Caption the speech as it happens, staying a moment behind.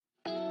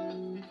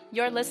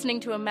You're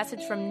listening to a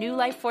message from New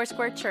Life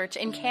Foursquare Church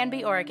in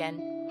Canby,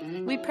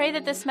 Oregon. We pray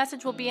that this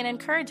message will be an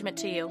encouragement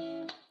to you.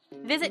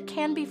 Visit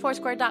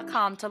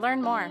canbyfoursquare.com to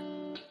learn more.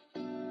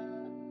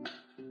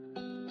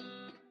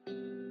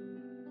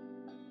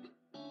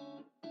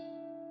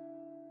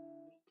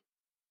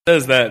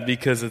 Says that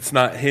because it's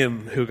not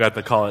him who got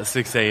the call at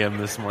 6 a.m.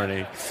 this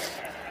morning.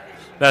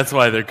 That's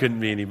why there couldn't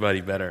be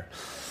anybody better.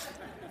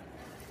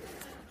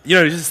 You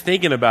know, just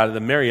thinking about it, the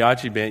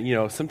mariachi band, you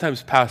know,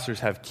 sometimes pastors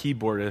have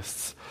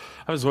keyboardists.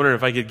 I was wondering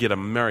if I could get a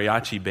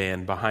mariachi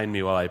band behind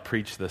me while I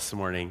preach this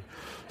morning.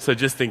 So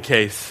just in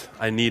case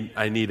I need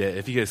it,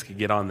 if you guys could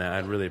get on that,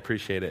 I'd really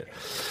appreciate it.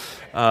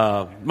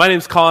 My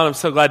name's Colin. I'm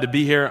so glad to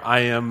be here.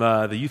 I am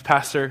the youth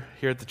pastor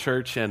here at the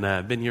church, and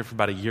I've been here for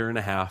about a year and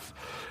a half.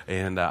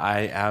 And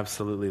I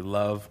absolutely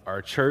love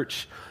our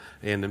church,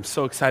 and I'm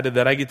so excited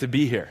that I get to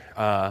be here.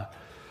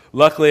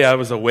 Luckily, I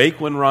was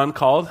awake when Ron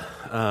called,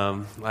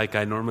 like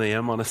I normally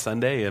am on a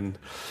Sunday, and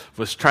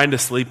was trying to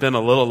sleep in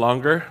a little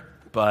longer,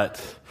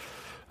 but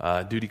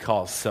duty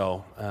calls.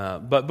 So,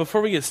 but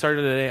before we get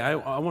started today,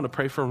 I want to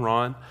pray for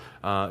Ron.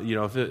 You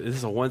know, if this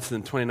is a once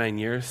in 29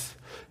 years,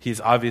 he's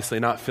obviously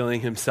not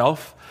feeling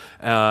himself,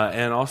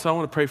 and also I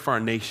want to pray for our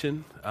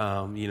nation.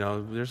 You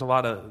know, there's a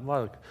lot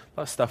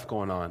of stuff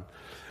going on.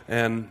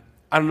 And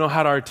I don't know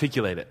how to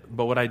articulate it,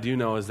 but what I do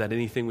know is that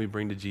anything we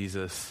bring to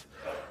Jesus,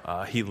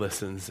 he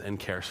listens and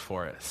cares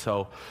for it.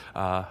 So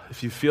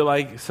if you feel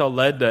like so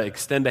led to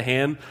extend a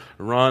hand,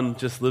 Ron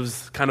just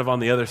lives kind of on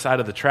the other side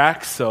of the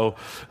tracks, so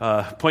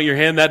point your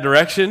hand that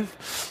direction.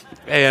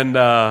 And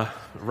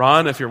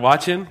Ron, if you're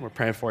watching, we're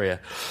praying for you.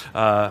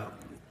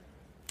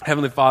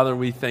 Heavenly Father,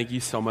 we thank you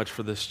so much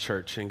for this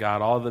church, and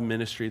God, all the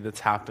ministry that's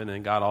happened,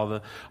 and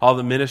God, all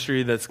the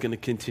ministry that's going to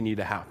continue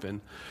to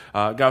happen.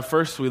 God,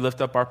 first we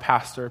lift up our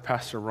pastor,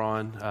 Pastor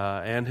Ron,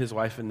 and his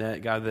wife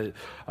Annette. God,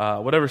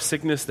 that whatever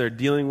sickness they're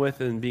dealing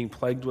with and being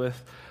plagued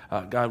with,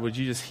 God, would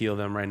you just heal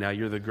them right now?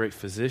 You're the great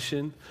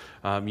physician.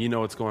 You know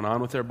what's going on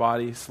with their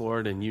bodies,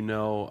 Lord, and you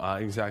know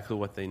exactly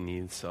what they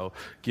need. So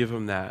give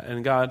them that.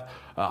 And God,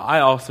 I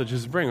also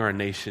just bring our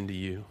nation to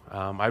you.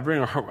 I bring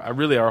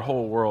our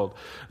whole world.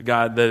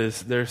 God,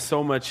 there's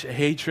so much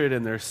hatred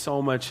and there's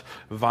so much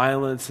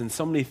violence and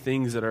so many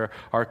things that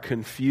are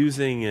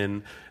confusing.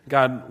 And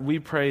God, we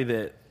pray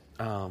that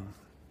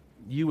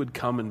you would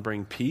come and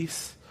bring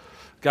peace.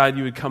 God,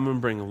 you would come and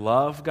bring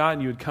love.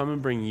 God, you would come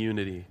and bring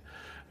unity.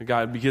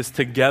 God, because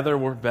together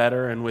we're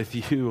better, and with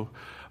you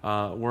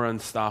we're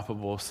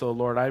unstoppable. So,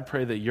 Lord, I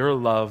pray that your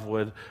love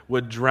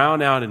would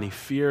drown out any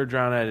fear,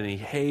 drown out any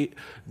hate,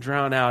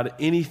 drown out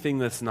anything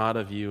that's not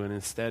of you, and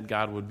instead,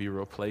 God, would be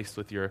replaced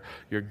with your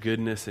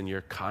goodness and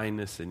your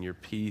kindness and your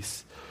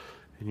peace.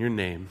 In your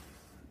name,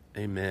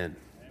 amen.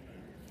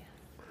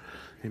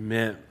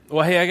 Amen.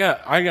 Well, hey,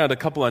 I got a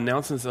couple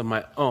announcements of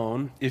my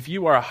own. If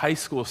you are a high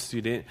school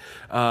student,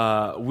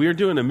 we're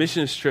doing a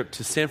missions trip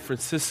to San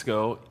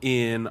Francisco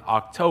in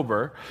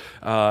October.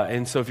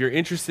 And so if you're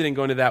interested in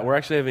going to that, we're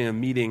actually having a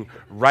meeting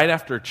right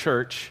after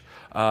church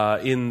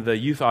in the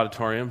youth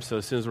auditorium. So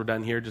as soon as we're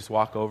done here, just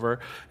walk over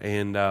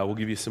and we'll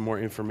give you some more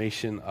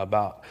information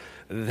about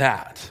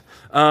that.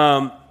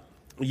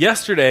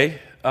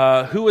 Yesterday,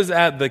 who was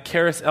at the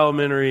Karis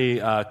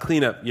Elementary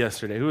cleanup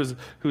yesterday? Who's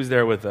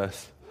there with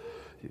us?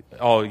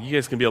 Oh, you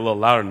guys can be a little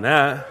louder than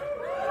that.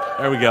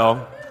 There we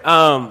go.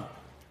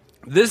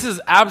 This is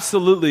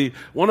absolutely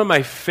one of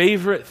my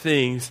favorite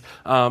things.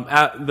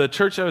 At the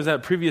church I was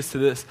at previous to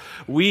this,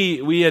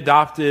 we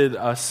adopted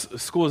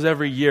schools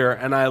every year,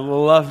 and I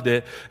loved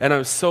it. And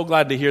I'm so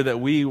glad to hear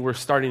that we were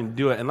starting to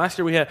do it. And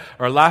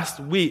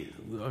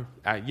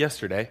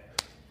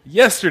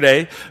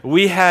yesterday,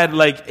 we had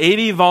like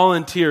 80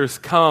 volunteers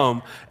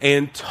come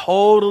and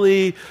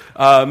totally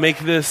make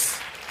this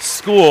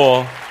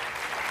school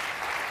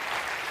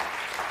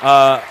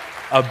a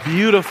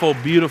beautiful,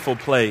 beautiful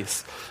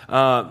place.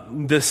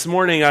 This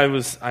morning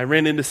I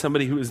ran into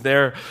somebody who was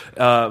there.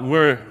 We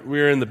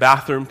were in the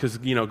bathroom because,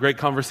 you know, great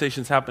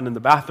conversations happen in the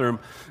bathroom.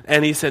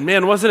 And he said,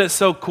 "Man, wasn't it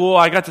so cool?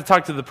 I got to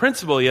talk to the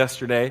principal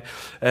yesterday."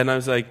 And I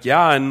was like,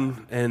 "Yeah."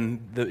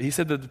 He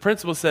said that the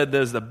principal said that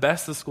was the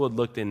best the school had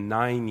looked in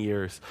 9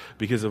 years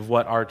because of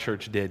what our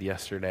church did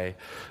yesterday.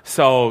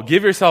 So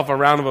give yourself a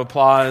round of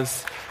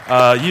applause.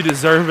 You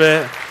deserve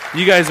it.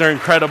 You guys are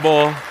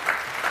incredible.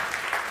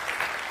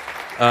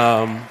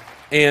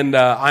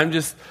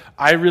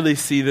 I really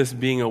see this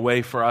being a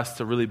way for us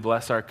to really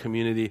bless our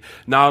community,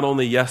 not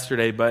only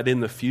yesterday, but in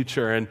the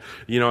future. And,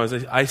 you know, as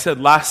I said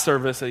last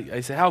service,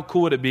 I said, how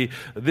cool would it be?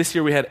 This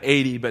year we had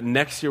 80, but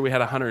next year we had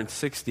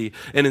 160.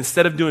 And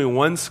instead of doing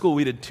one school,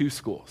 we did 2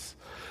 schools.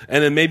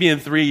 And then maybe in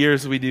 3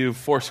 years we do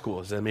 4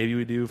 schools, and maybe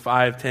we do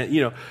 5, 10.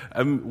 You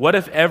know, what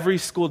if every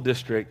school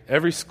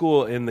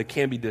in the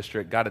Canby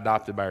district got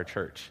adopted by our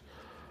church?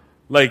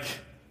 Like,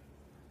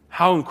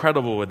 how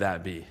incredible would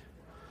that be?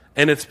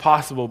 And it's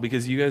possible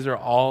because you guys are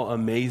all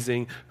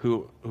amazing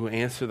who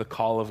answer the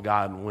call of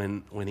God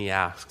when he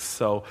asks.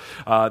 So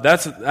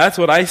that's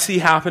what I see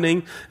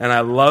happening, and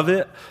I love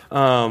it.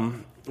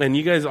 And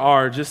you guys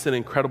are just an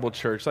incredible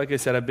church. Like I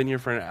said, I've been here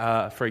for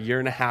a year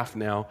and a half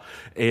now,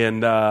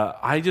 and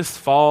I just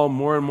fall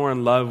more and more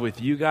in love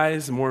with you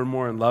guys, more and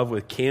more in love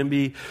with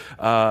Canby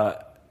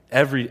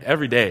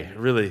every day,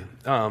 really.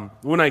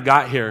 When I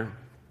got here,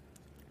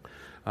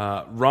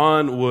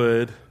 Ron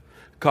would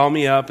call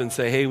me up and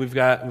say, "Hey, we've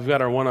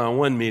got our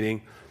one-on-one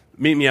meeting.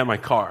 Meet me at my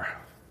car."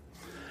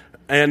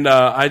 And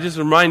I just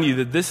remind you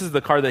that this is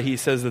the car that he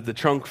says that the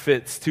trunk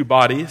fits 2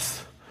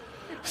 bodies.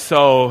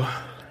 So,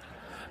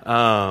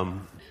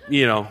 and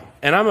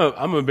I'm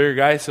a bigger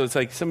guy, so it's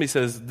like somebody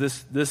says,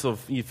 this will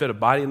you fit a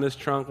body in this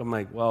trunk? I'm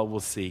like, well,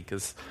 we'll see,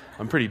 because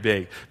I'm pretty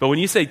big. But when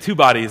you say 2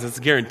 bodies, it's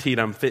guaranteed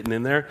I'm fitting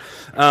in there.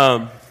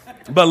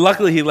 But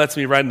luckily, he lets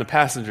me ride in the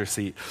passenger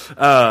seat.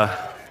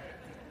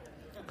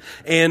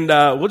 And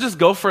we'll just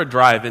go for a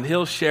drive, and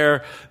he'll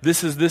share,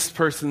 this is this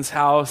person's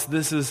house,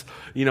 this is,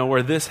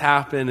 where this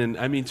happened. And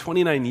I mean,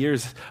 29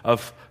 years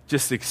of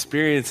just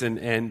experience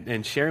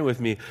and sharing with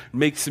me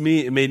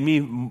it made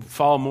me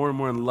fall more and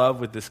more in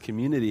love with this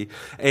community.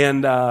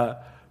 And,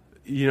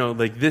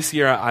 like this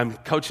year I'm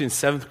coaching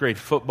 7th grade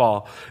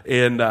football,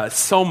 and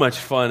so much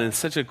fun and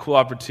such a cool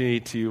opportunity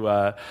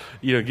to,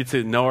 get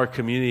to know our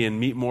community and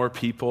meet more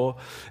people.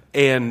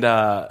 And,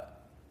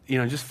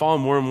 just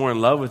falling more and more in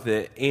love with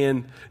it.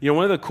 And,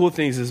 one of the cool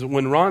things is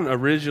when Ron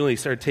originally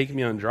started taking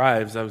me on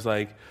drives, I was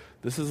like,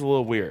 this is a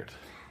little weird.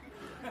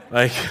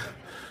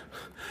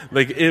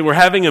 We're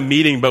having a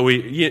meeting, but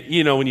when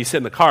you sit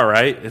in the car,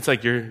 right? It's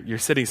like you're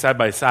sitting side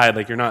by side.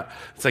 Like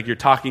it's like you're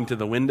talking to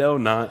the window,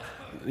 not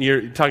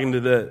you're talking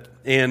to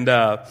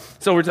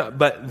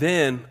but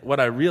then what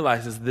I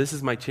realized is this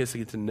is my chance to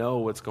get to know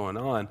what's going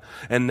on.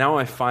 And now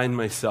I find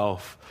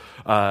myself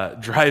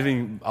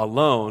driving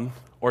alone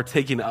or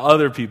taking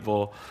other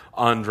people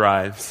on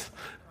drives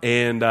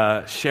and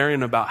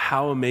sharing about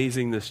how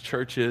amazing this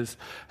church is,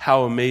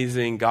 how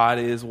amazing God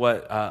is,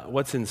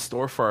 what's in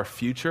store for our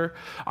future.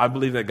 I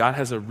believe that God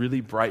has a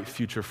really bright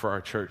future for our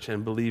church,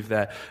 and believe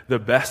that the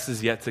best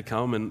is yet to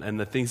come, and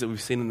the things that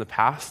we've seen in the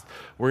past,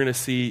 we're going to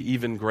see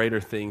even greater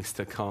things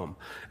to come.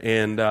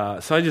 And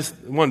so I just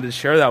wanted to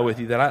share that with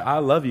you, that I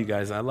love you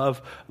guys. I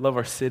love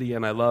our city,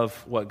 and I love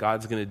what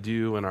God's going to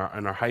do in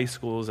our high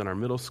schools and our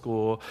middle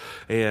school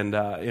and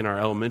in our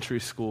elementary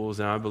schools.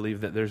 And I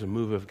believe that there's a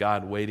move of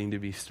God waiting to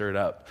be stirred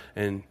up,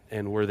 and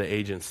we're the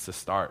agents to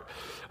start.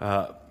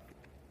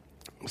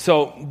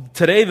 So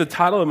today the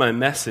title of my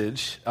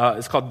message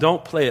is called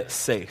Don't Play It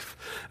Safe.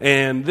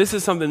 And this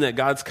is something that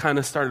God's kind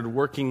of started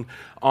working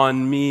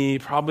on me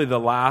probably the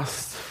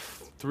last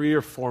 3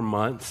 or 4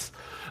 months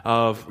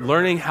of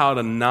learning how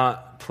to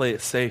not play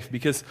it safe,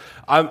 because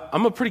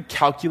I'm a pretty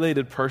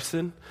calculated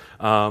person.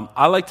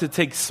 I like to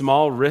take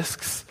small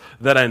risks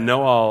that I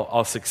know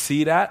I'll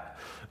succeed at.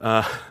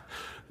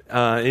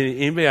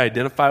 Anybody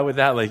identify with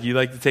that? Like, you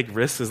like to take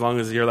risks as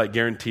long as you're like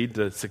guaranteed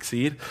to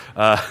succeed.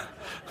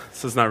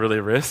 So it's not really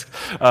a risk.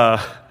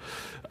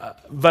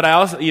 But I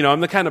also,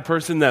 I'm the kind of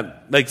person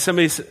that, like,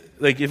 somebody's,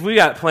 like, if we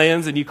got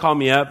plans and you call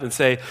me up and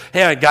say,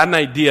 hey, I got an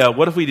idea,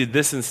 what if we did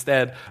this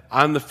instead?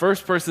 I'm the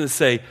first person to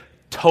say,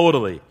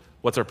 totally,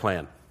 what's our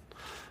plan?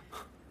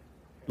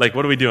 Like,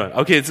 what are we doing?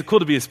 Okay, it's cool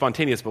to be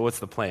spontaneous, but what's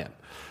the plan?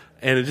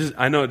 And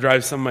I know it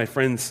drives some of my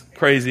friends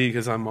crazy,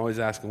 because I'm always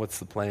asking, what's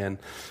the plan?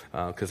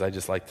 Because I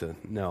just like to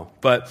know.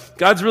 But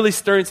God's really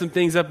stirring some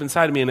things up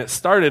inside of me. And it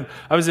started,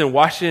 I was in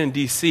Washington,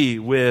 D.C.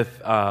 with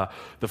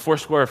the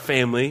Foursquare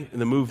family,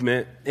 the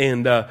movement.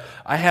 And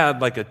I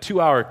had like a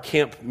 2-hour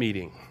camp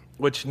meeting,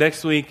 which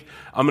next week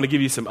I'm going to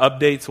give you some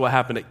updates, what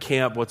happened at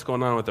camp, what's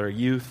going on with our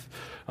youth.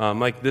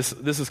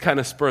 This is kind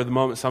of spur of the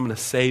moment, so I'm going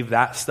to save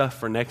that stuff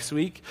for next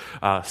week.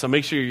 So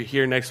make sure you're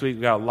here next week.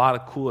 We've got a lot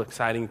of cool,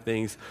 exciting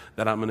things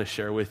that I'm going to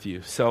share with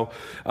you. So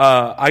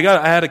I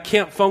had a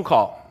camp phone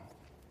call,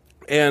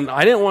 and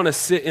I didn't want to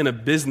sit in a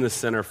business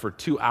center for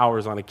 2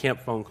 hours on a camp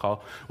phone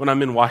call when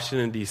I'm in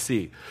Washington,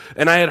 D.C.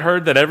 And I had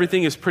heard that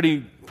everything is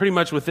pretty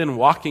much within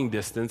walking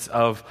distance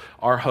of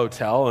our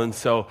hotel, and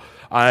so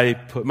I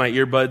put my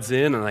earbuds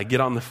in, and I get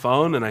on the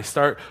phone, and I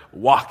start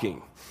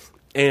walking.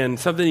 And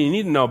something you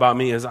need to know about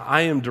me is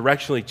I am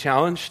directionally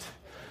challenged.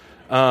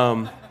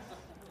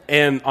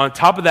 And on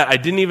top of that, I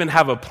didn't even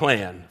have a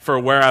plan for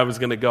where I was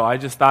going to go. I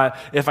just thought,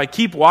 if I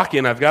keep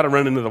walking, I've got to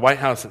run into the White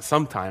House at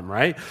some time,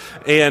 right?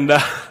 And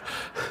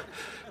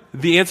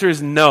the answer is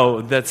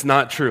no, that's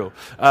not true.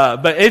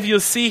 But if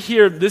you'll see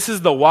here, this is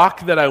the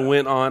walk that I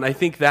went on. I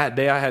think that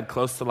day I had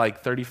close to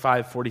like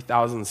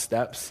 40,000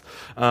 steps.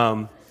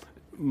 My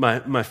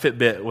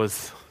Fitbit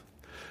was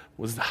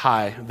the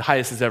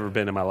highest it's ever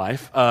been in my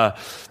life.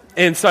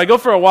 And so I go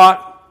for a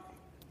walk,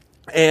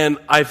 and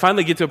I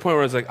finally get to a point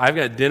where I was like, I've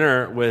got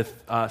dinner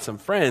with some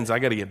friends. I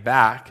got to get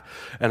back.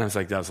 And I was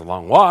like, that was a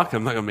long walk.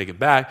 I'm not going to make it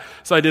back.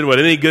 So I did what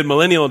any good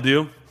millennial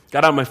do,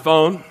 got on my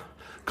phone,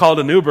 called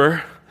an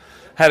Uber,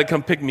 had it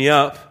come pick me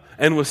up,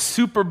 and was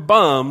super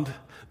bummed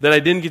that I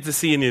didn't get to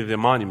see any of the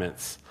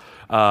monuments.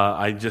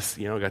 I just,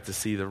 got to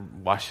see the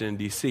Washington,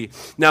 D.C.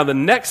 Now, the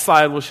next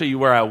slide will show you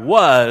where I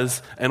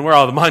was and where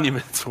all the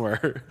monuments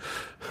were.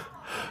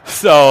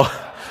 So,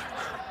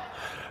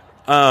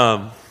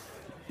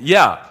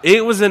 Yeah,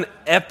 it was an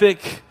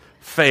epic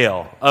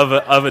fail of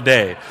a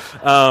day.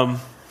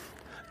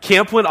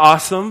 Camp went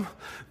awesome.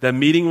 The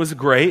meeting was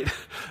great,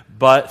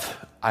 but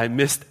I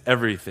missed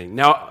everything.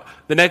 Now,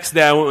 the next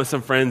day I went with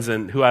some friends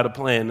who had a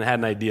plan and had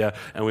an idea,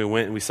 and we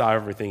went and we saw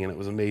everything, and it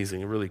was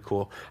amazing and really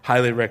cool.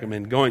 Highly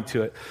recommend going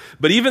to it.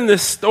 But even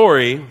this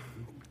story,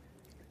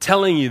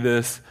 telling you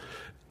this,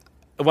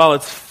 while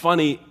it's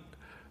funny,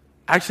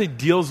 actually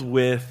deals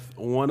with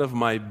one of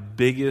my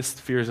biggest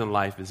fears in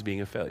life is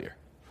being a failure.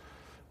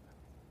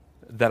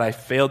 That I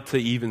failed to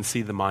even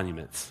see the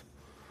monuments.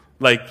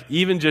 Like,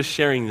 even just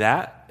sharing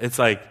that, it's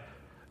like,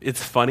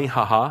 it's funny,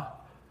 haha.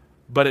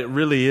 But it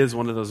really is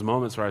one of those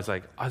moments where I was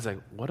like,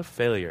 what a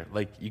failure.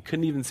 Like, you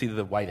couldn't even see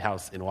the White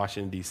House in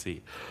Washington,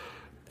 D.C.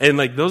 And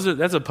like,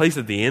 that's a place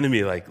that the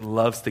enemy like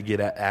loves to get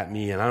at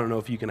me, and I don't know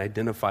if you can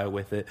identify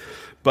with it.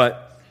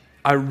 But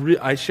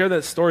I share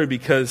that story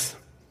because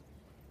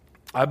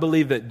I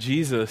believe that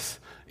Jesus,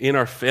 in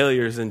our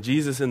failures, and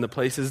Jesus in the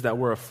places that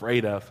we're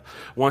afraid of,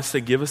 wants to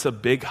give us a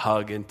big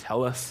hug and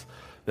tell us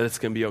that it's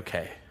going to be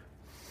okay.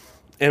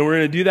 And we're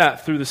going to do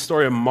that through the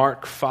story of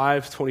Mark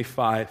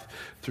 5:25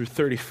 through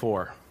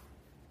 34.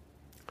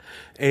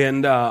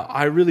 And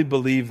I really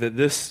believe that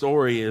this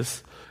story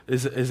is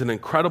an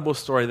incredible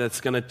story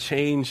that's going to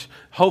change,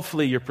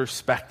 hopefully, your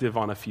perspective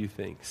on a few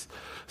things.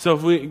 So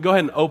if we go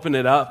ahead and open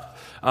it up,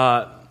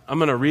 I'm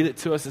going to read it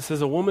to us. It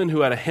says, a woman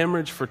who had a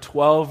hemorrhage for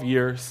 12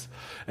 years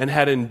and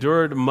had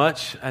endured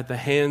much at the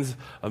hands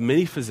of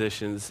many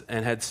physicians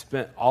and had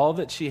spent all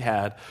that she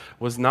had,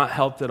 was not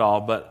helped at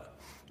all, but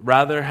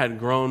rather had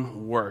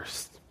grown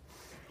worse.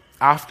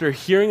 After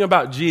hearing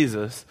about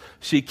Jesus,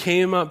 she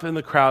came up in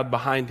the crowd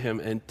behind him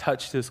and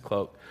touched his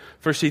cloak.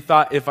 For she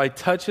thought, if I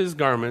touch his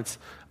garments,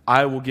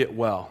 I will get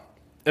well.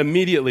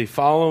 Immediately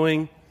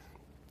following,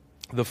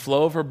 the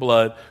flow of her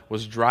blood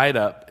was dried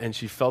up, and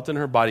she felt in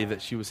her body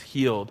that she was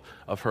healed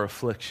of her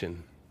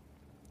affliction.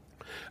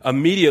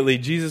 Immediately,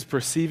 Jesus,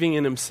 perceiving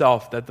in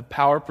himself that the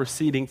power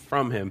proceeding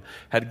from him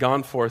had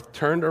gone forth,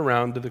 turned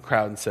around to the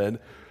crowd and said,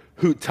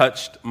 who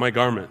touched my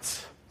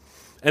garments?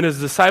 And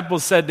his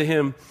disciples said to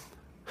him,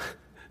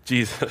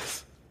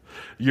 Jesus,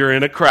 you're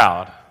in a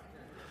crowd.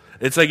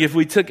 It's like if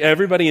we took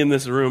everybody in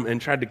this room and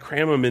tried to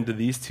cram them into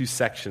these two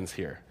sections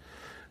here.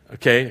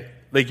 Okay?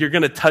 Like, you're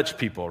going to touch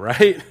people,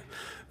 right?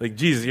 Like,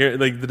 Jesus,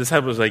 the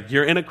disciples were like,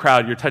 you're in a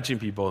crowd, you're touching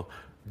people,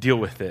 deal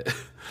with it.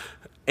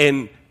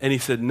 And he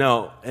said,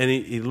 no. And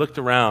he looked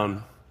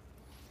around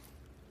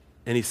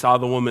and he saw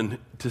the woman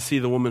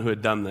who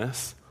had done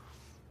this.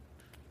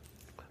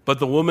 But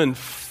the woman,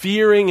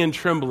 fearing and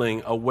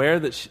trembling,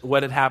 aware that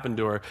what had happened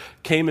to her,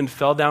 came and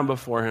fell down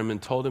before him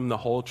and told him the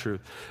whole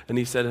truth. And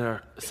he said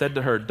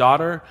to her,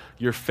 daughter,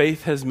 your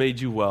faith has made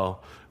you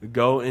well.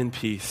 Go in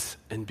peace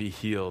and be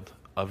healed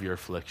of your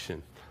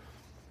affliction.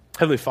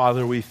 Heavenly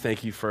Father, we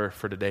thank you for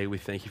today. We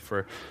thank you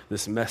for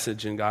this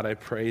message. And God, I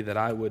pray that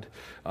I would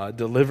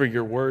deliver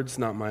your words,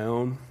 not my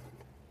own.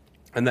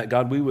 And that,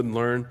 God, we would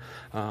learn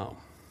how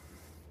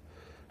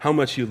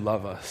much you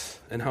love us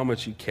and how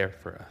much you care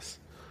for us.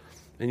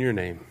 In your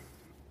name,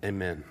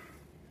 amen.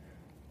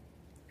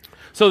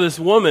 So this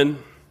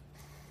woman,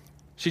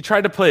 she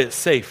tried to play it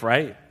safe,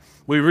 right?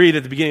 We read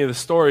at the beginning of the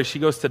story, she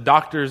goes to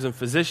doctors and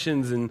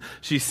physicians, and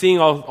she's seeing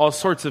all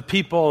sorts of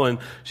people, and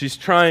she's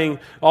trying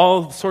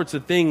all sorts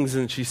of things,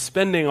 and she's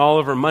spending all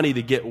of her money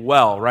to get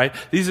well, right?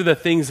 These are the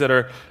things that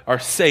are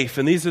safe,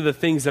 and these are the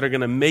things that are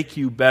going to make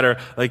you better,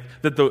 like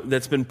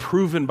that's been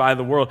proven by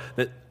the world,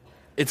 that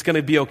it's going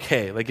to be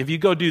okay. Like, if you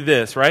go do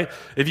this, right?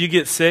 If you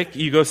get sick,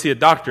 you go see a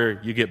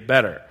doctor, you get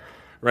better,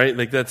 right?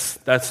 Like, that's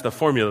the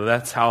formula.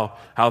 That's how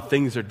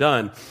things are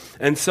done.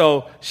 And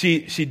so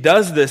she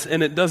does this,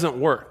 and it doesn't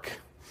work.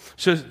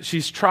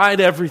 She's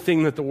tried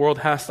everything that the world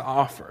has to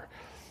offer.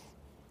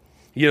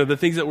 You know, the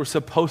things that were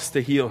supposed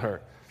to heal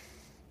her.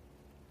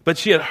 But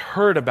she had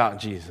heard about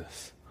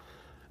Jesus.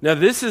 Now,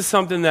 this is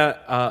something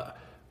that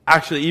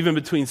actually, even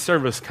between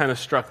service, kind of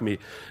struck me.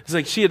 It's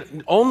like she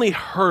had only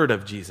heard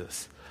of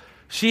Jesus.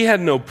 She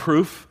had no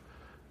proof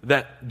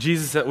that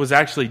Jesus was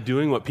actually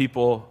doing what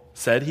people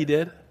said he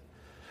did.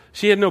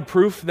 She had no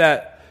proof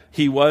that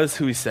he was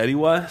who he said he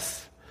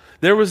was.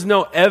 There was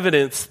no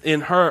evidence in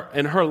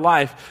her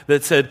life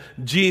that said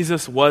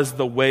Jesus was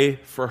the way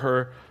for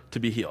her to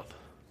be healed.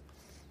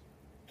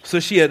 So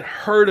she had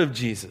heard of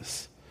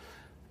Jesus.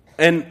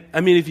 And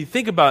I mean, if you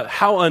think about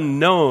how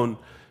unknown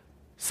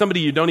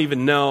somebody you don't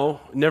even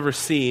know, never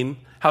seen,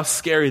 how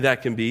scary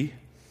that can be.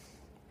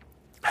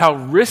 How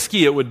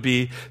risky it would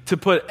be to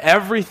put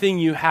everything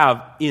you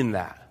have in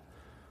that.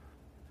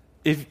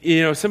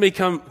 If somebody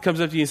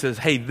comes up to you and says,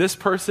 hey, this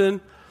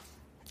person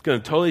is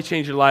going to totally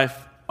change your life.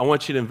 I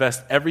want you to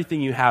invest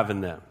everything you have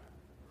in them.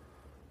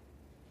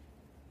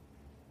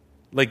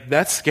 Like,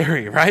 that's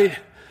scary, right?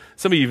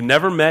 Somebody you've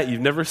never met,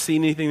 you've never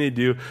seen anything they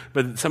do,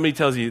 but somebody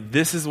tells you,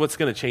 this is what's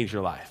going to change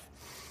your life.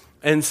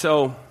 And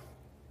so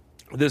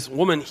this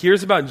woman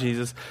hears about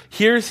Jesus,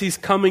 hears he's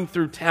coming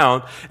through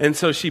town, and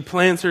so she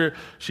plans her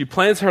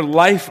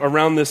life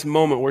around this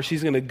moment where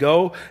she's going to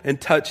go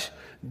and touch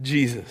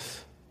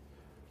Jesus.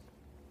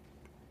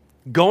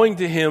 Going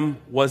to him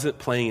wasn't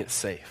playing it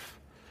safe.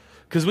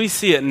 Because we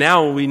see it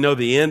now when we know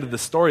the end of the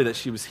story that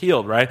she was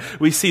healed, right?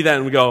 We see that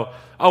and we go,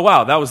 oh,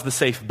 wow, that was the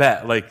safe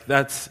bet. Like,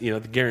 that's, the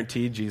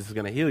guarantee Jesus is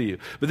going to heal you.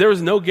 But there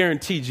was no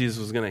guarantee Jesus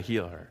was going to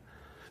heal her.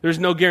 There's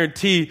no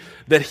guarantee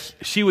that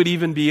she would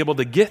even be able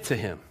to get to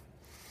him.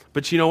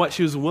 But you know what?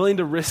 She was willing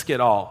to risk it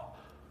all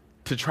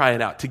to try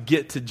it out, to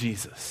get to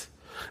Jesus.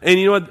 And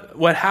you know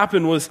what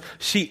happened was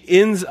she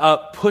ends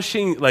up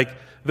pushing,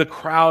 the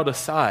crowd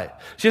aside.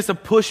 She has to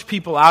push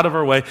people out of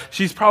her way.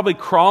 She's probably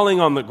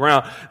crawling on the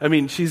ground. I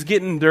mean, she's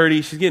getting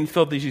dirty. She's getting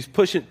filthy. She's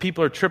pushing.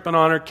 People are tripping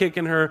on her,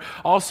 kicking her,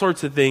 all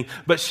sorts of things.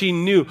 But she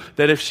knew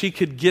that if she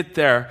could get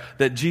there,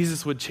 that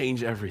Jesus would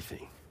change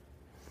everything.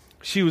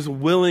 She was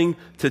willing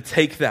to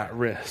take that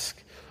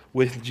risk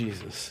with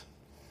Jesus.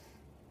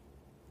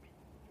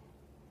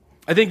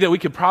 I think that we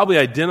could probably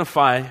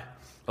identify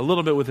a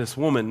little bit with this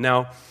woman.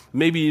 Now,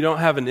 maybe you don't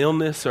have an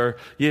illness or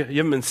you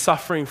haven't been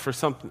suffering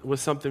with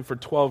something for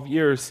 12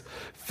 years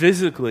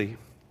physically.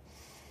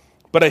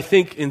 But I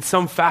think in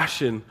some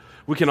fashion,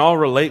 we can all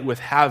relate with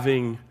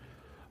having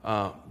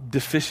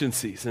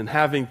deficiencies and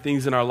having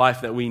things in our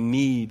life that we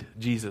need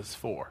Jesus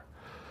for.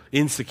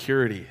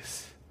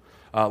 Insecurities,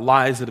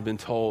 lies that have been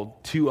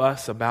told to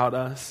us, about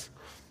us,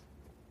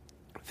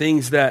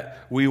 things that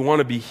we want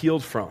to be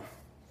healed from.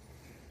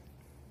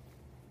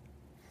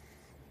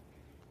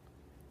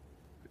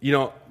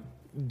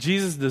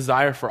 Jesus'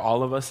 desire for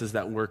all of us is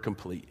that we're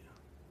complete,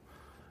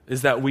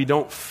 is that we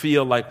don't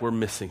feel like we're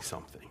missing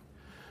something.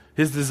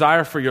 His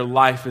desire for your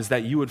life is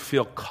that you would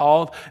feel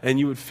called and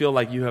you would feel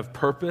like you have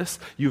purpose.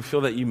 You would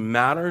feel that you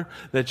matter,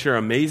 that you're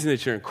amazing,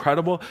 that you're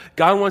incredible.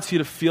 God wants you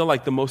to feel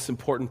like the most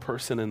important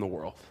person in the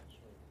world.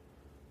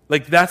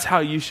 Like, that's how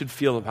you should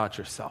feel about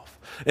yourself.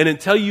 And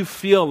until you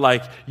feel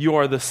like you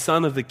are the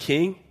son of the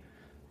king,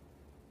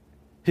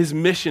 his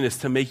mission is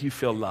to make you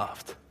feel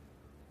loved.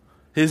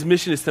 His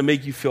mission is to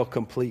make you feel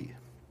complete.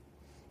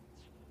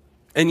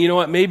 And you know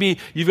what? Maybe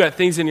you've got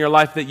things in your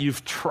life that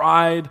you've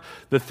tried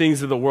the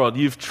things of the world.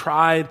 You've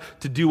tried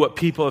to do what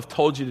people have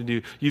told you to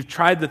do. You've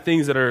tried the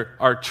things that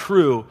are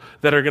true,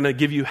 that are going to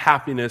give you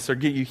happiness or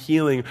get you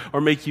healing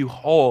or make you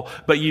whole.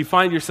 But you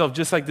find yourself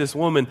just like this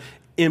woman,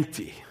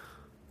 empty.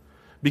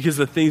 Because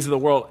the things of the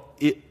world,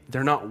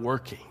 they're not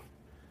working.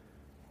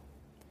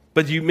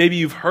 But maybe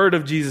you've heard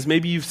of Jesus.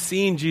 Maybe you've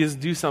seen Jesus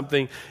do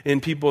something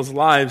in people's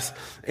lives.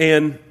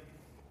 And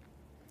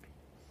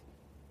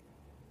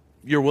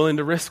you're willing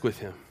to risk with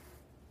him.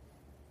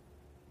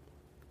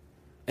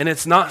 And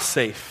it's not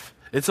safe.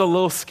 It's a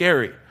little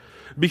scary.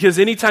 Because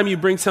anytime you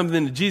bring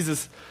something to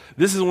Jesus,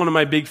 this is one of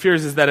my big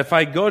fears, is that if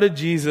I go to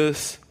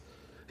Jesus,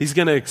 he's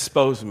going to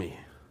expose me.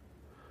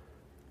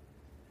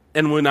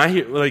 And when I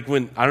hear,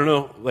 when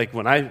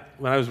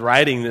I was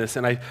writing this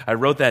and I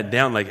wrote that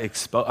down, I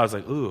was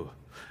like, ooh,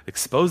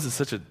 expose is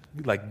such a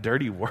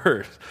dirty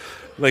word.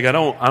 I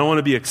don't want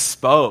to be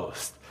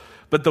exposed.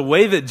 But the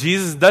way that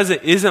Jesus does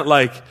it isn't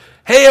like,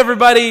 hey,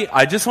 everybody,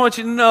 I just want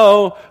you to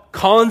know,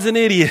 Colin's an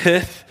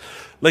idiot.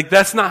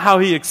 That's not how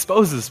he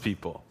exposes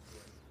people.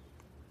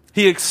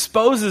 He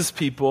exposes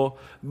people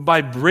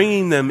by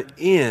bringing them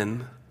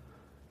in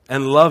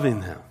and loving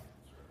them,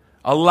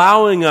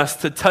 allowing us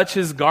to touch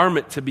his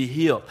garment to be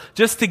healed,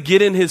 just to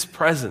get in his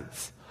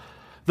presence.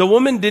 The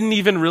woman didn't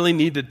even really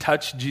need to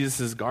touch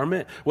Jesus'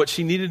 garment. What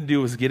she needed to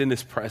do was get in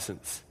his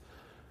presence.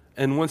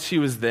 And once she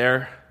was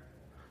there,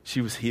 she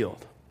was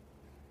healed.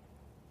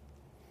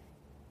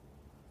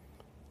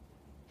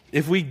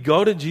 If we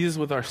go to Jesus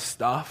with our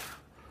stuff,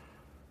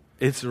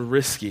 it's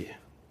risky.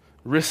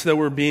 Risk that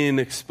we're being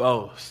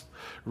exposed.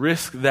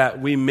 Risk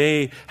that we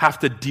may have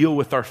to deal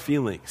with our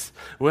feelings.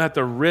 We have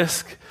to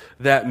risk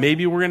that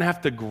maybe we're going to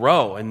have to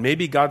grow, and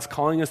maybe God's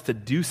calling us to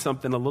do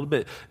something a little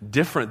bit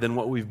different than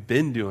what we've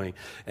been doing.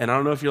 And I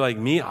don't know if you're like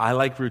me, I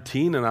like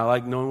routine and I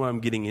like knowing what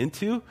I'm getting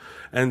into,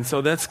 and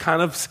so that's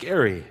kind of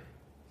scary.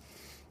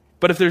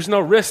 But if there's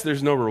no risk,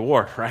 there's no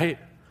reward, right?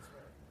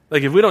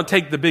 If we don't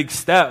take the big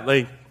step,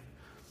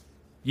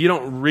 you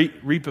don't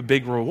reap a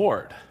big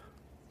reward.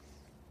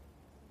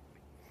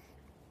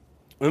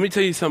 Let me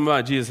tell you something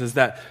about Jesus, is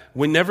that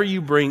whenever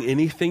you bring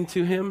anything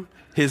to him,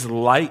 his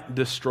light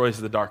destroys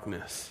the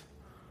darkness.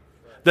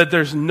 That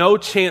there's no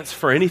chance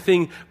for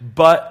anything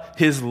but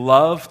his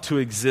love to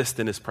exist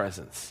in his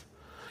presence.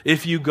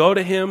 If you go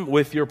to him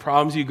with your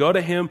problems, you go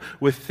to him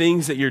with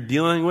things that you're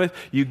dealing with,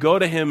 you go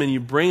to him and you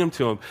bring them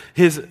to him.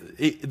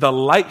 The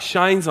light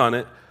shines on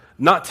it,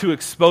 not to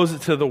expose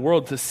it to the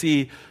world to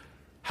see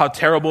how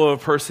terrible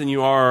of a person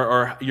you are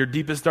or your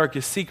deepest,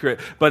 darkest secret,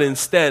 but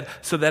instead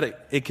so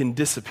that it can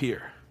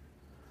disappear.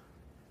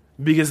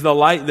 Because the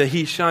light that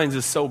he shines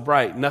is so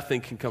bright, nothing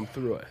can come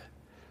through it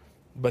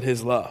but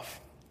his love.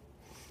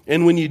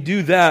 And when you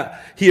do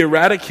that, he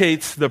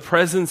eradicates the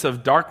presence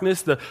of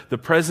darkness, the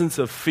presence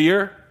of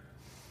fear,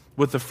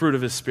 with the fruit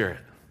of his Spirit.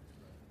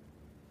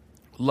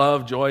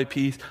 Love, joy,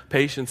 peace,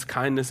 patience,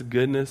 kindness,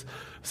 goodness,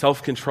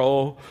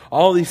 self-control,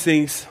 all these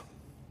things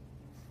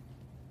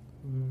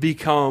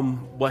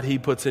become what he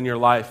puts in your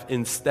life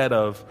instead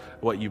of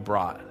what you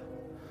brought.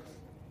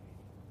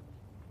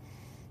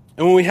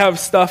 And when we have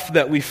stuff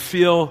that we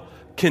feel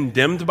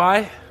condemned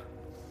by,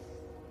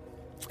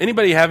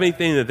 anybody have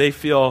anything that they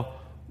feel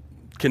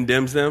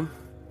condemns them?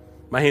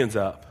 My hand's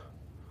up.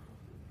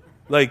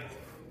 Like,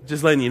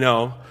 just letting you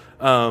know,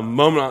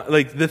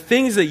 like the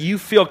things that you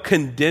feel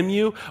condemn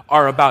you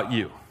are about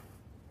you.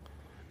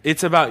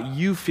 It's about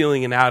you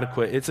feeling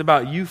inadequate. It's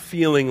about you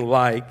feeling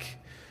like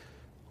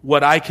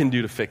what I can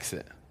do to fix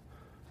it.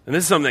 And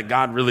this is something that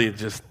God really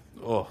just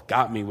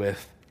got me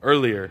with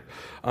earlier.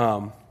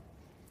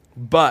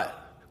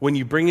 But when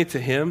you bring it to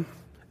him,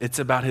 it's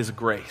about his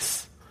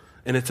grace.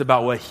 And it's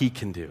about what he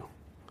can do.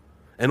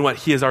 And what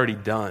he has already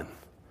done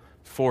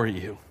for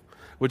you,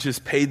 which is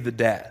paid the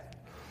debt.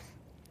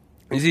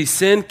 You see,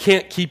 sin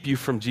can't keep you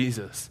from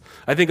Jesus.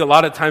 I think a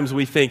lot of times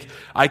we think,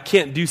 I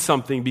can't do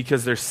something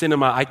because there's sin in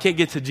my, I can't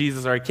get to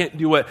Jesus, or I can't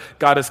do what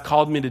God has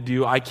called me to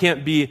do. I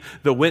can't be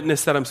the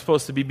witness that I'm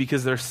supposed to be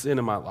because there's sin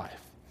in my life.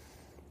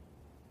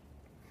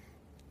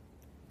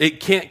 It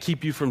can't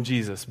keep you from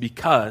Jesus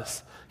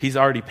because he's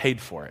already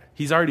paid for it.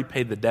 He's already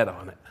paid the debt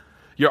on it.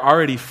 You're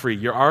already free.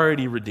 You're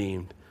already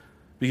redeemed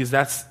because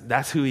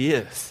that's who he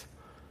is.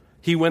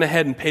 He went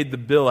ahead and paid the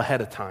bill ahead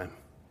of time,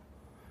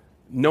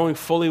 knowing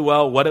fully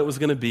well what it was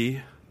going to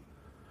be,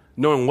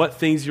 knowing what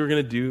things you were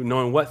going to do,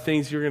 knowing what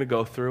things you're going to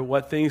go through,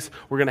 what things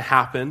were going to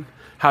happen,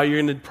 how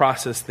you're going to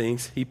process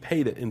things. He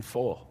paid it in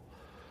full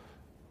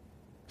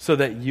so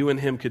that you and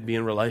him could be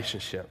in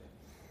relationship.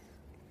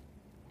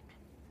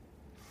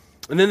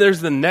 And then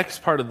there's the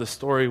next part of the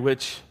story,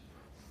 which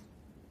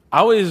I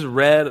always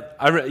read,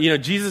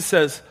 Jesus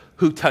says,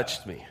 "Who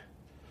touched me?"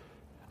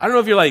 I don't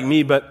know if you're like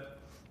me, but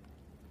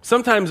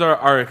sometimes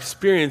our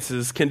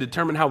experiences can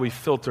determine how we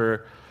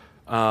filter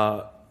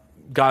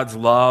God's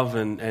love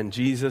and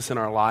Jesus in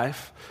our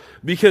life.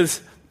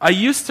 Because I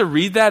used to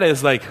read that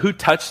as like, who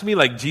touched me?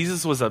 Like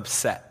Jesus was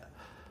upset.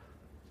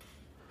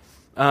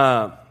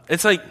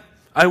 It's like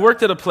I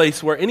worked at a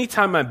place where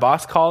anytime my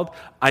boss called,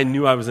 I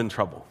knew I was in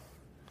trouble.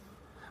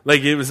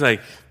 Like it was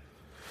like,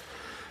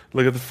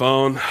 look at the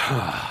phone.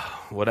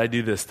 What'd I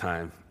do this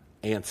time?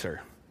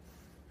 Answer.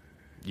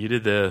 You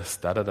did this,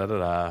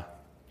 da-da-da-da-da.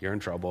 You're in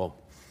trouble.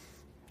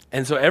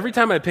 And so every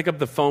time I pick up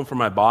the phone for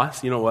my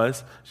boss, you know what it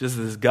was? Just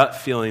this gut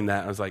feeling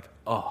that I was like,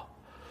 oh.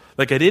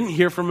 Like I didn't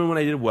hear from him when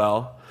I did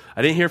well.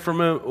 I didn't hear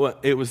from him.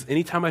 It was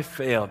anytime I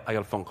failed, I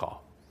got a phone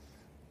call.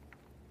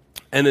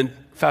 And then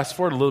fast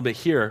forward a little bit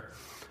here.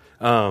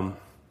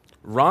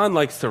 Ron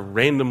likes to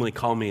randomly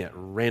call me at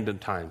random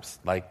times,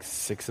 like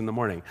 6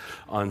 a.m.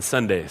 on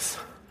Sundays.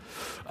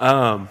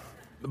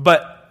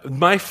 But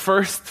my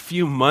first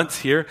few months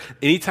here,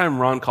 anytime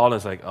Ron called, I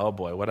was like, oh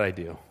boy, what did I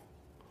do?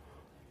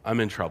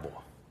 I'm in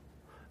trouble.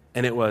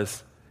 And it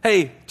was,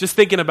 hey, just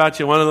thinking about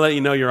you. I wanted to let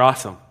you know you're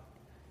awesome.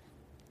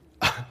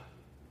 I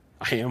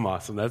am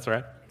awesome, that's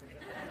right.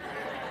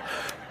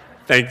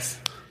 Thanks.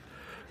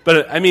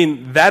 But I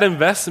mean, that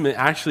investment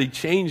actually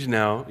changed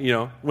now.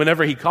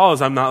 Whenever he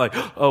calls, I'm not like,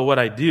 oh, what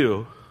I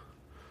do.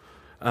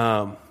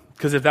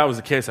 Because if that was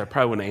the case, I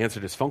probably wouldn't have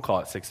answered his phone call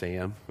at 6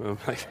 a.m.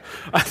 Like,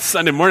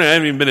 Sunday morning, I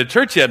haven't even been to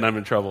church yet, and I'm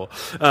in trouble.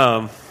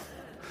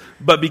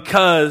 But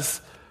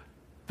because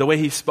the way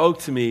he spoke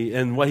to me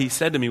and what he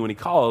said to me when he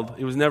called,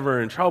 it was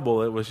never in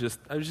trouble. It was just,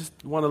 I just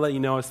want to let you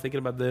know I was thinking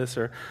about this,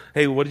 or,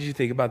 hey, what did you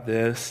think about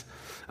this?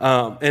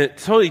 And it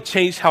totally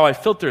changed how I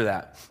filter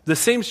that. The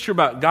same is true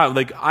about God.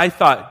 Like, I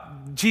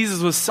thought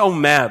Jesus was so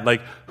mad.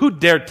 Like, who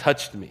dared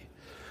touch me?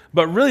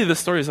 But really the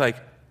story is like,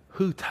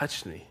 who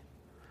touched me?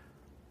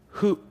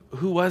 Who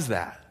was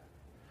that?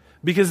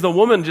 Because the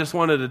woman just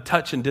wanted to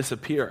touch and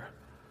disappear.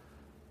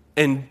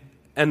 And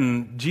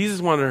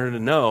Jesus wanted her to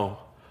know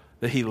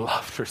that he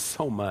loved her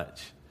so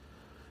much.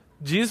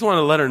 Jesus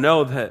wanted to let her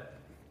know that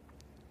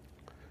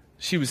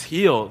she was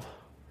healed,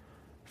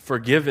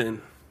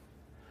 forgiven.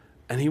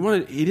 And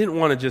he didn't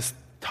want to just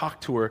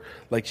talk to her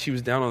like she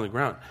was down on the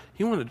ground.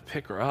 He wanted to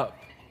pick her up.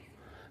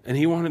 And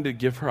he wanted to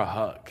give her a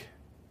hug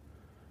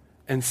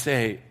and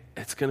say,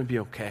 it's going to be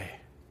okay.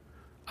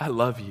 I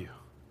love you.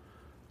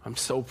 I'm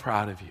so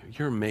proud of you.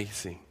 You're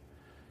amazing.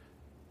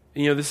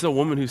 And, this is a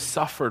woman who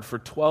suffered for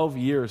 12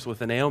 years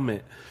with an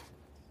ailment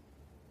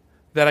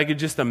that I could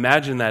just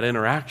imagine that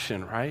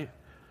interaction, right?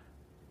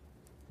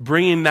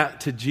 Bringing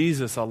that to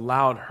Jesus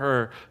allowed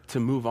her to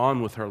move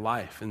on with her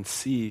life and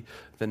see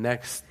the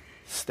next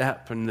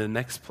step and the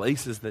next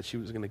places that she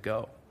was going to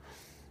go.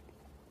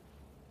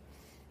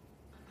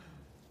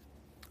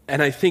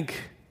 And I think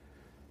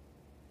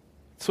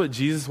that's what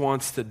Jesus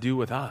wants to do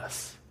with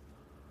us.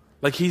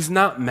 Like, he's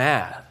not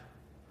mad.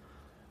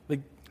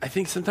 Like, I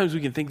think sometimes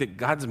we can think that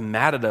God's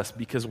mad at us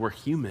because we're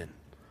human,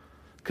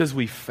 because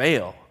we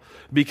fail,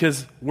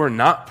 because we're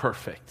not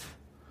perfect.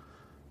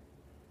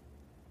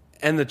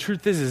 And the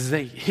truth is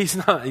that he's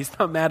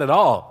not mad at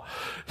all.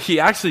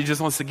 He actually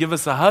just wants to give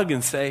us a hug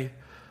and say,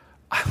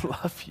 I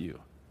love you.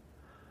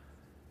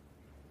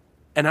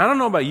 And I don't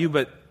know about you,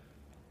 but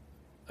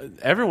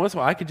every once in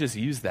a while I could just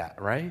use that,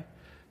 right?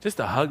 Just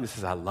a hug that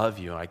says, I love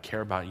you, I care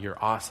about you,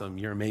 you're awesome,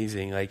 you're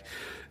amazing.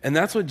 And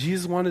that's what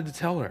Jesus wanted to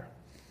tell her.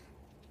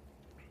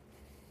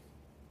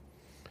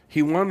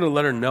 He wanted to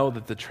let her know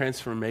that the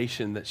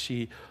transformation that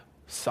she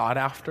sought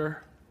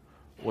after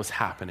was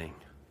happening.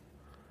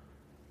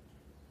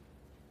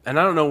 And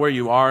I don't know where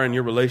you are in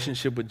your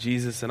relationship with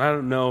Jesus, and I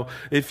don't know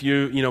if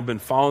you've been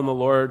following the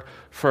Lord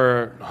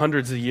for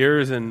hundreds of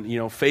years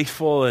and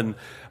faithful, and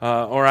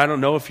or I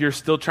don't know if you're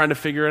still trying to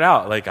figure it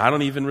out. Like, I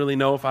don't even really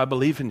know if I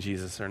believe in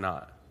Jesus or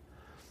not.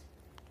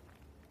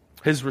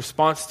 His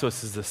response to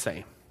us is the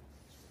same: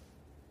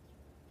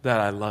 that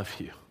I love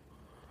you.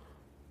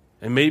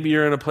 And maybe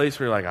you're in a place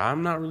where you're like,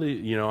 I'm not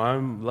really, I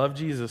love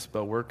Jesus,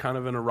 but we're kind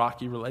of in a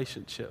rocky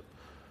relationship.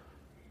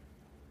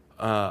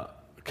 Can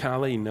I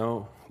let you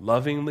know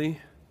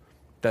lovingly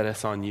that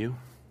it's on you?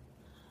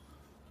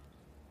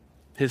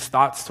 His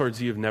thoughts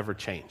towards you have never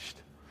changed.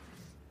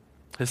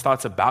 His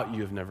thoughts about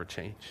you have never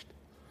changed.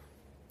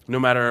 No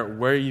matter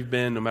where you've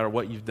been, no matter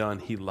what you've done,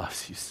 he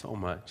loves you so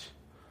much.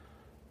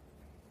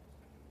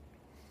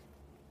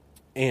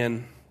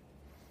 And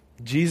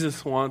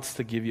Jesus wants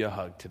to give you a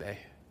hug today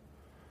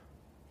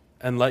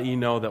and let you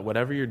know that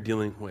whatever you're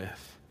dealing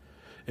with,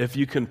 if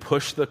you can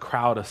push the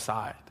crowd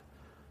aside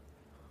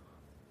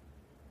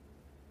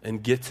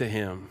and get to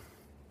him,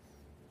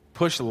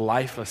 push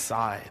life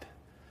aside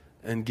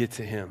and get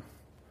to him,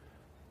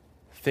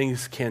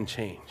 things can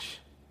change.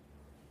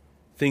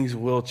 Things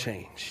will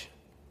change.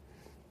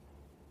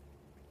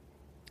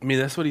 I mean,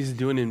 that's what he's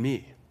doing in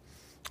me.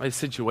 I had a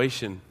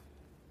situation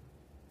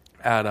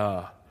at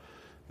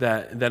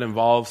that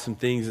involved some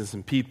things and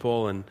some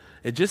people, and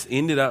it just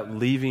ended up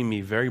leaving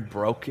me very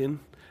broken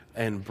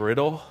and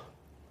brittle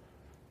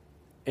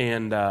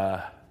and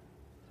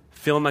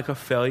feeling like a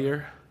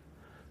failure,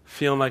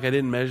 feeling like I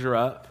didn't measure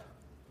up.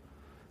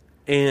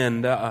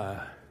 And,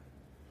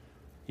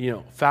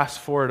 fast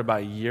forward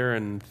about a year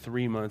and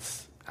 3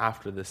 months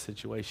after this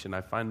situation,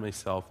 I find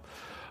myself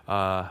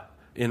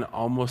in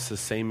almost the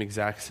same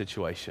exact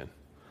situation.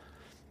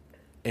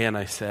 And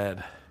I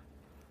said,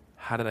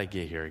 how did I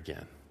get here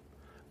again?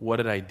 What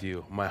did I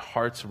do? My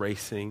heart's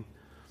racing.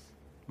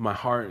 My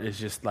heart is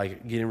just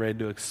like getting ready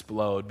to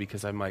explode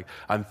because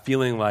I'm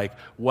feeling like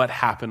what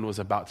happened was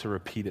about to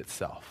repeat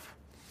itself.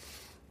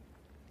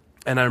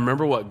 And I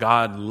remember what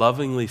God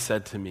lovingly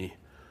said to me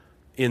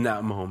in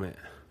that moment.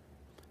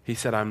 He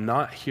said, I'm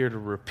not here to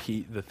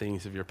repeat the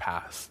things of your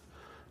past.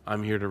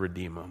 I'm here to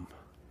redeem them.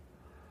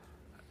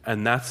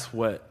 And that's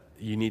what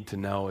you need to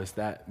know, is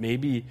that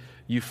maybe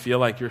you feel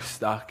like you're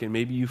stuck, and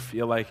maybe you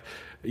feel like,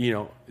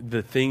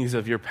 the things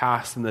of your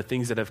past and the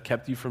things that have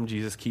kept you from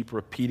Jesus keep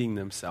repeating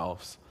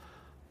themselves.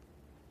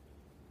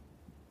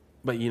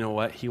 But you know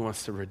what? He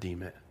wants to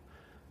redeem it.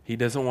 He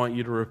doesn't want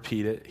you to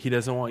repeat it. He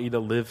doesn't want you to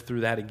live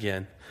through that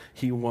again.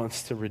 He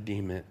wants to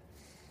redeem it.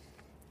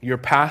 Your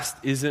past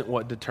isn't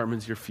what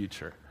determines your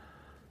future.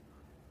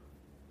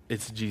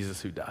 It's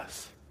Jesus who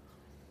does.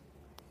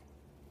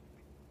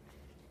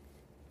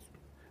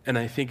 And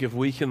I think if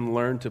we can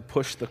learn to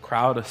push the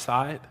crowd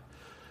aside,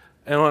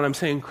 and when I'm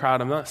saying crowd,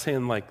 I'm not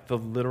saying like the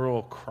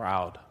literal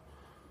crowd,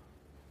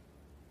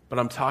 but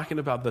I'm talking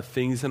about the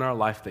things in our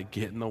life that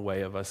get in the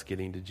way of us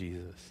getting to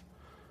Jesus.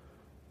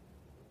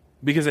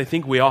 Because I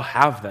think we all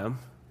have them.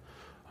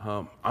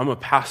 I'm a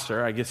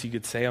pastor. I guess you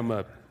could say I'm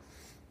a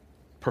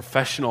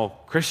professional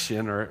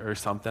Christian or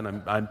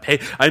something. I'm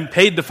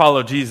paid to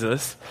follow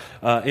Jesus.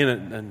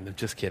 And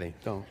just kidding.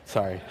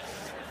 Sorry.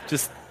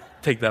 Just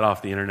take that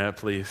off the internet,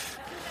 please.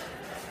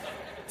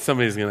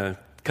 Somebody's going to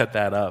cut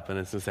that up and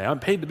it's going to say, I'm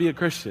paid to be a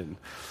Christian.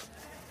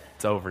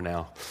 It's over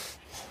now.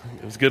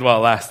 It was good while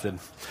it lasted.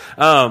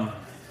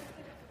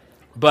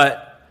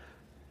 But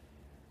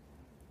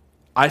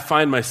I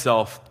find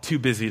myself too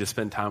busy to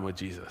spend time with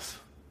Jesus.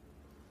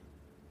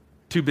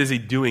 Too busy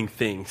doing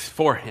things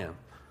for him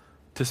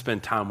to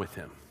spend time with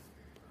him.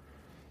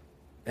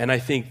 And I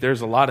think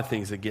there's a lot of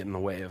things that get in the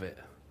way of it.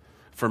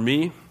 For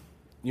me,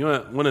 you know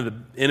what one of the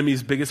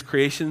enemy's biggest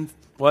creations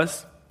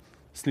was?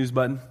 Snooze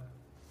button.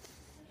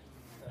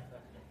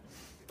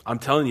 I'm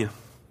telling you,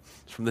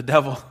 it's from the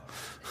devil.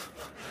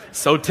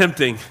 So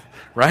tempting,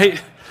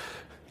 right?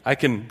 I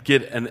can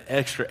get an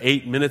extra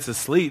 8 minutes of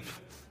sleep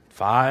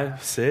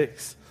 5,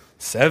 6,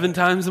 7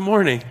 times a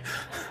morning.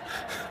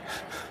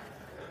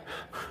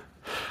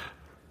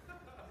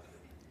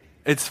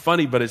 It's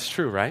funny, but it's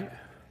true, right?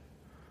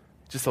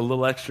 Just a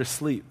little extra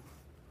sleep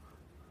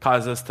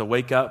causes us to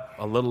wake up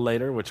a little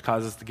later, which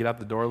causes us to get out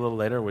the door a little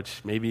later,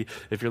 which maybe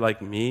if you're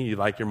like me, you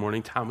like your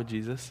morning time with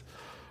Jesus,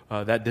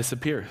 that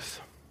disappears.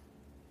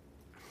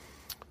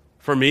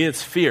 For me,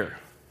 it's fear.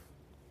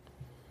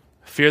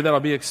 Fear that I'll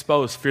be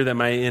exposed. Fear that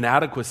my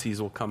inadequacies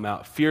will come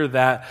out. Fear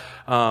that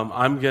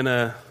I'm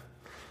gonna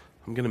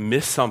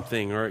miss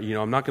something, or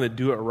I'm not gonna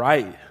do it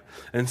right.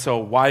 And so,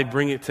 why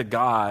bring it to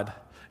God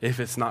if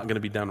it's not gonna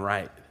be done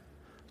right?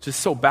 Just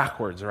so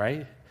backwards,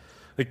 right?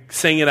 Like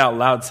saying it out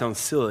loud sounds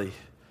silly,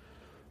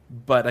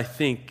 but I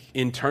think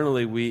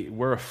internally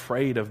we're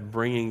afraid of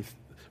bringing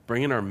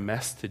our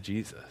mess to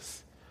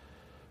Jesus.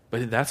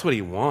 But that's what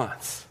he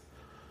wants.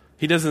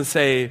 He doesn't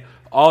say,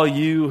 all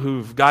you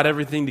who've got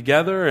everything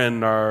together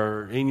and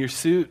are in your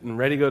suit and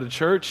ready to go to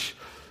church,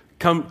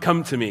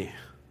 come to me.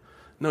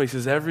 No, he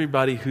says,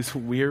 everybody who's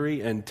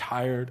weary and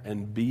tired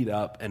and beat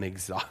up and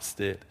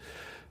exhausted,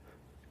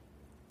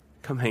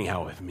 come hang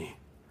out with me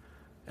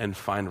and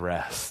find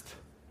rest.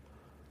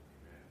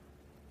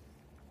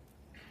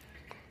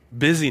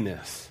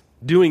 Busyness,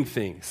 doing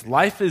things.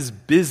 Life is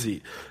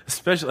busy,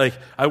 especially like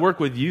I work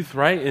with youth,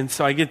 right? And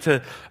so I get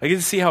to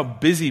see how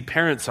busy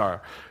parents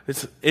are.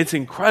 It's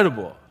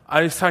incredible.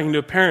 I was talking to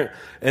a parent,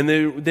 and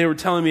they were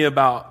telling me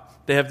about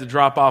they have to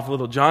drop off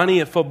little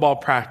Johnny at football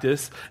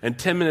practice, and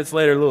 10 minutes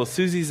later, little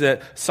Susie's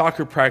at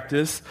soccer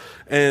practice,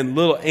 and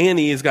little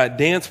Annie has got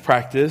dance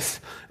practice,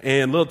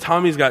 and little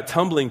Tommy's got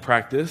tumbling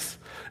practice,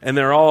 and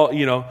they're all,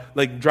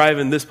 like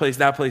driving this place,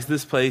 that place,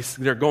 this place.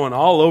 They're going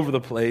all over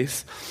the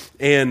place,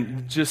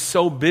 and just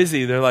so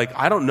busy. They're like,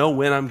 I don't know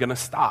when I'm going to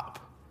stop.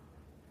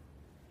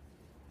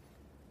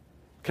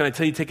 Can I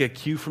tell you, take a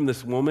cue from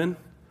this woman?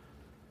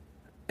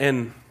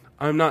 And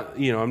I'm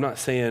not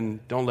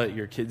saying don't let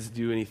your kids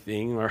do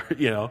anything, or,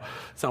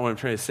 it's not what I'm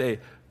trying to say.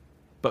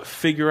 But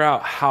figure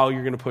out how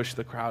you're going to push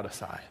the crowd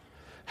aside,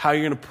 how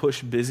you're going to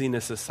push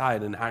busyness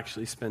aside and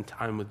actually spend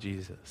time with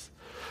Jesus.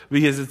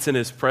 Because it's in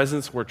his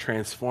presence we're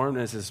transformed,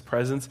 and it's his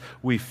presence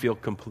we feel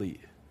complete.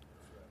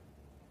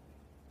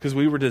 Because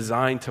we were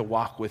designed to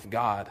walk with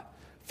God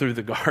through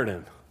the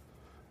garden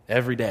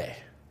every day.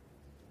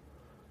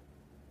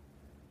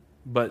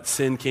 But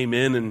sin came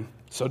in, and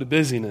so did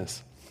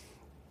busyness.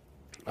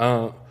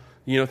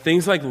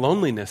 Things like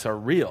loneliness are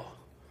real.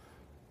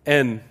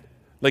 And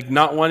like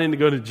not wanting to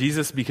go to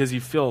Jesus because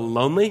you feel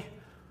lonely,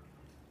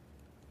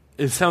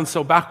 it sounds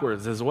so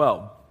backwards as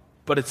well.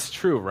 But it's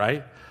true,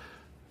 right?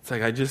 It's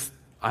like,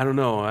 I don't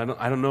know.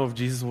 I don't know if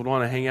Jesus would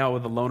want to hang out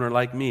with a loner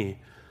like me.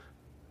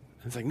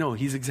 It's like, no,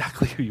 he's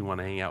exactly who you want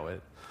to hang out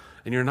with.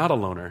 And you're not a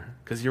loner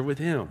because you're with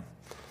him.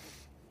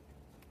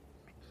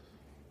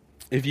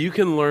 If you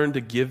can learn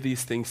to give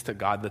these things to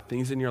God, the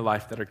things in your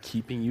life that are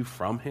keeping you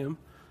from him,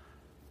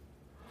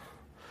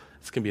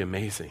 it's going to be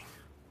amazing.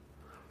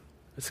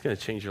 It's going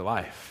to change your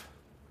life.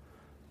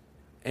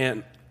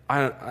 And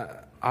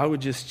I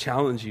would just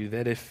challenge you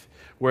that if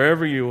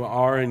wherever you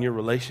are in your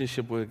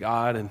relationship with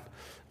God and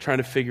trying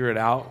to figure it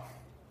out,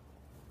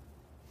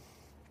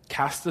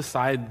 cast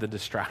aside the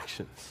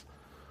distractions.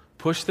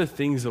 Push the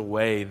things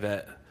away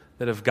that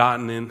have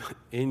gotten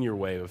in your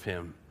way of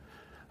him,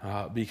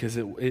 because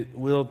it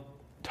will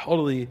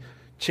totally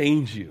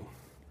change you.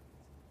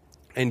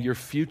 And your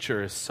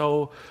future is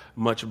so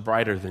much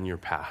brighter than your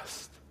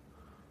past.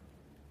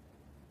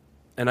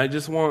 And I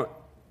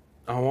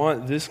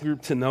want this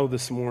group to know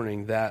this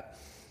morning that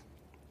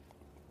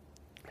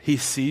he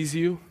sees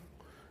you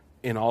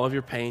in all of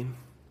your pain.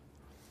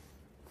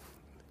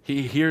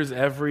 He hears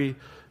every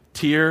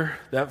tear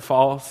that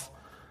falls.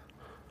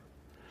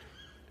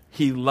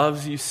 He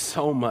loves you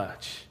so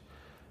much.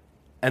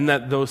 And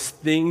that those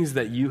things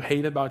that you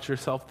hate about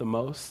yourself the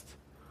most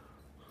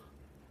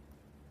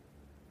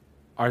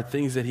are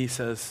things that he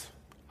says,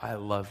 I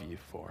love you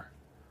for.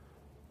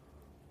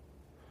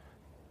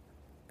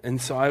 And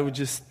so I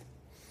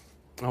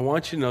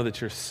want you to know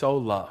that you're so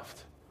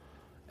loved.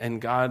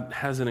 And God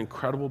has an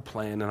incredible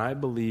plan. And I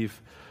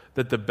believe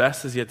that the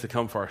best is yet to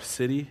come for our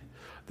city.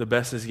 The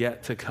best is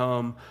yet to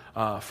come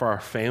for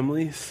our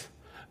families.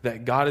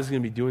 That God is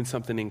going to be doing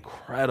something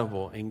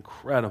incredible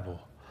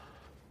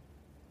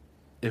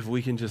if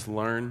we can just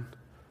learn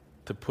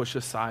to push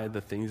aside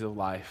the things of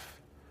life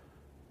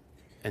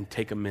and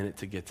take a minute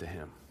to get to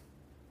him.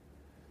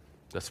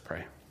 Let's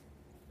pray.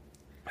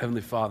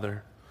 Heavenly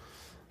Father,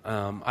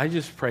 I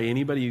just pray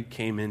anybody who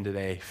came in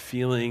today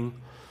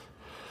feeling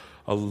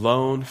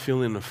alone,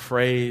 feeling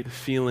afraid,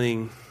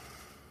 feeling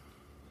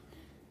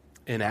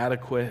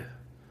inadequate,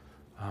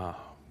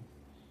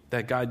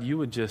 that God, you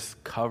would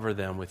just cover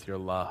them with your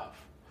love.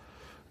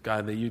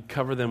 God, that you'd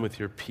cover them with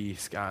your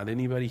peace. God,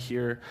 anybody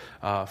here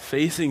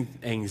facing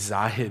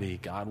anxiety,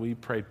 God, we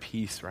pray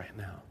peace right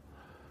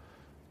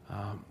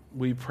now.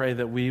 We pray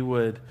that we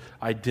would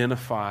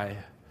identify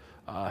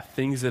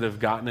things that have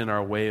gotten in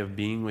our way of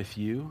being with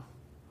you,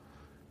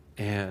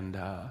 and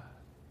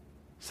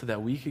so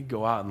that we could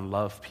go out and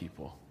love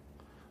people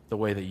the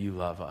way that you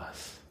love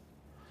us,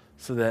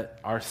 so that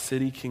our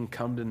city can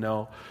come to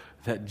know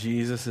that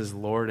Jesus is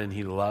Lord and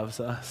he loves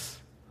us,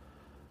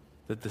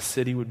 that the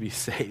city would be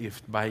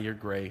saved by your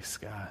grace,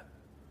 God.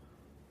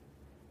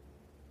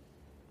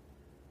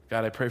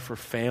 God, I pray for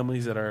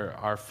families that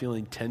are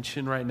feeling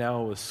tension right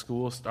now with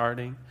school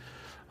starting.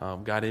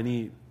 God,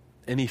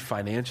 any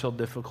financial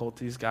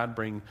difficulties, God,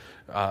 bring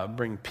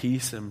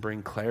peace and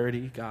bring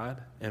clarity,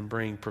 God, and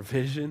bring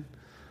provision.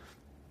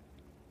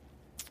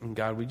 And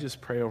God, we just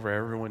pray over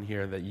everyone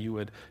here that you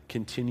would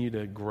continue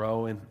to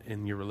grow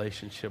in your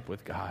relationship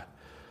with God.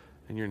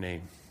 In your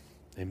name,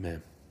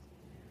 amen.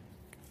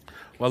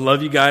 Well, I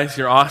love you guys.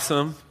 You're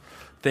awesome.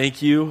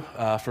 Thank you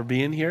for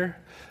being here,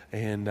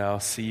 and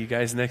I'll see you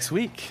guys next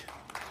week.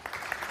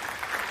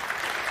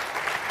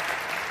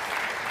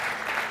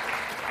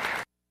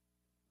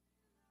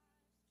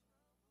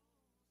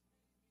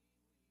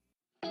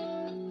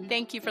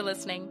 Thank you for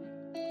listening.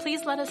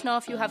 Please let us know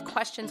if you have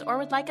questions or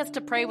would like us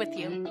to pray with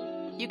you.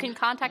 You can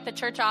contact the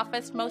church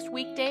office most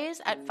weekdays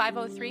at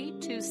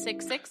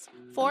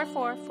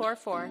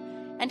 503-266-4444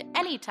 and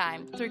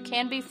anytime through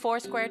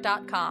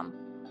canbyfoursquare.com.